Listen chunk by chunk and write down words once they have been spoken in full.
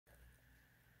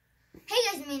Hey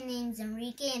guys, my name's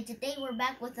Enrique, and today we're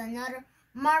back with another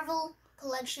Marvel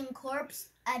Collection Corps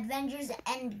Avengers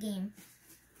Endgame.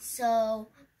 So,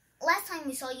 last time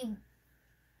we saw you,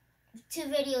 2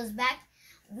 videos back,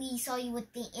 we saw you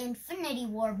with the Infinity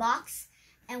War box,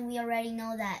 and we already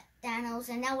know that Thanos,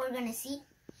 and now we're gonna see,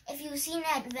 if you've seen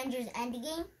that Avengers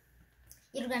Endgame,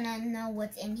 you're gonna know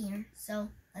what's in here. So,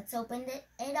 let's open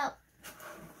it up.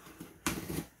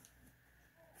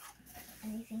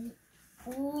 Anything?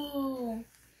 Ooh.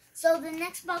 So the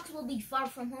next box will be Far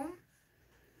From Home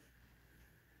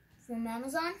from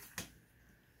Amazon.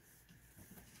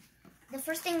 The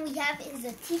first thing we have is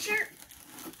a t-shirt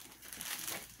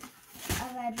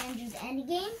of Avengers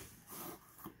Endgame.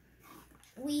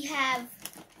 We have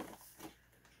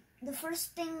the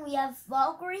first thing we have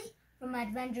Valkyrie from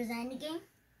Avengers Endgame.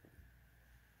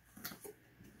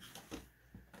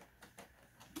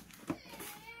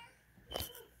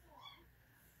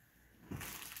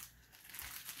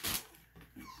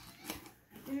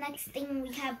 The next thing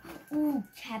we have,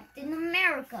 Captain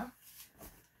America.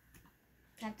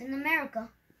 Captain America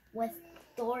with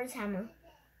Thor's hammer.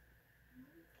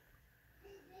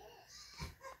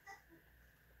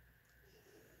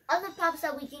 Other pops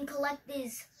that we can collect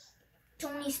is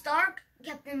Tony Stark,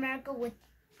 Captain America with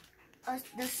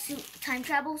the suit, time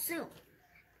travel suit,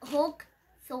 Hulk,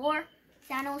 Thor,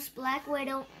 Thanos, Black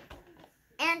Widow,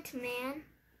 Ant-Man,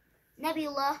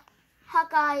 Nebula,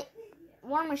 Hawkeye,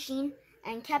 War Machine,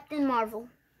 and Captain Marvel.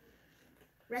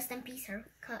 Rest in peace, her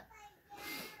cut.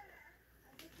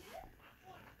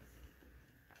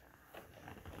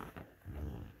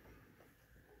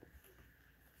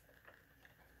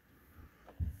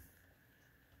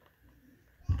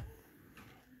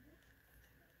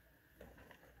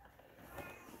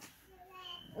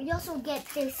 We also get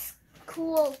this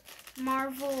cool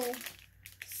Marvel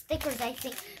stickers, I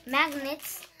think,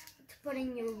 magnets to put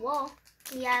in your wall.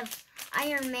 We have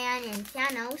Iron Man and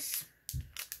Thanos.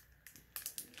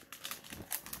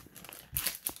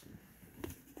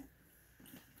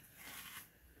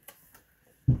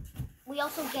 We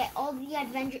also get all the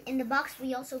Avengers in the box.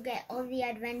 We also get all the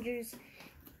Avengers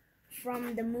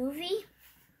from the movie.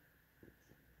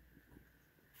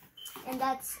 And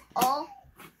that's all.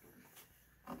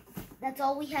 That's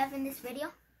all we have in this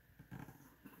video.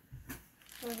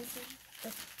 So this is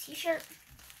the t-shirt.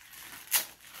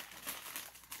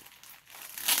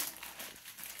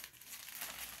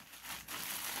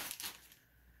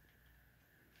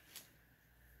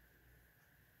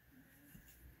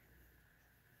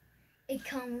 It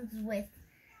comes with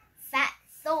Fat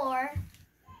Thor,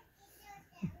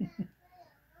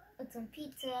 with some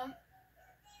pizza,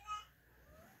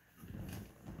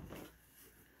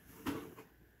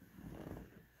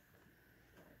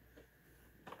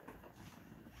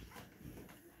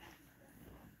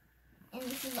 and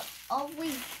this is all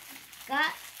we've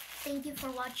got. Thank you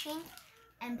for watching,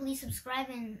 and please subscribe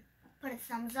and put a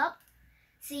thumbs up.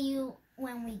 See you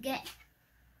when we get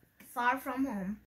Far From Home.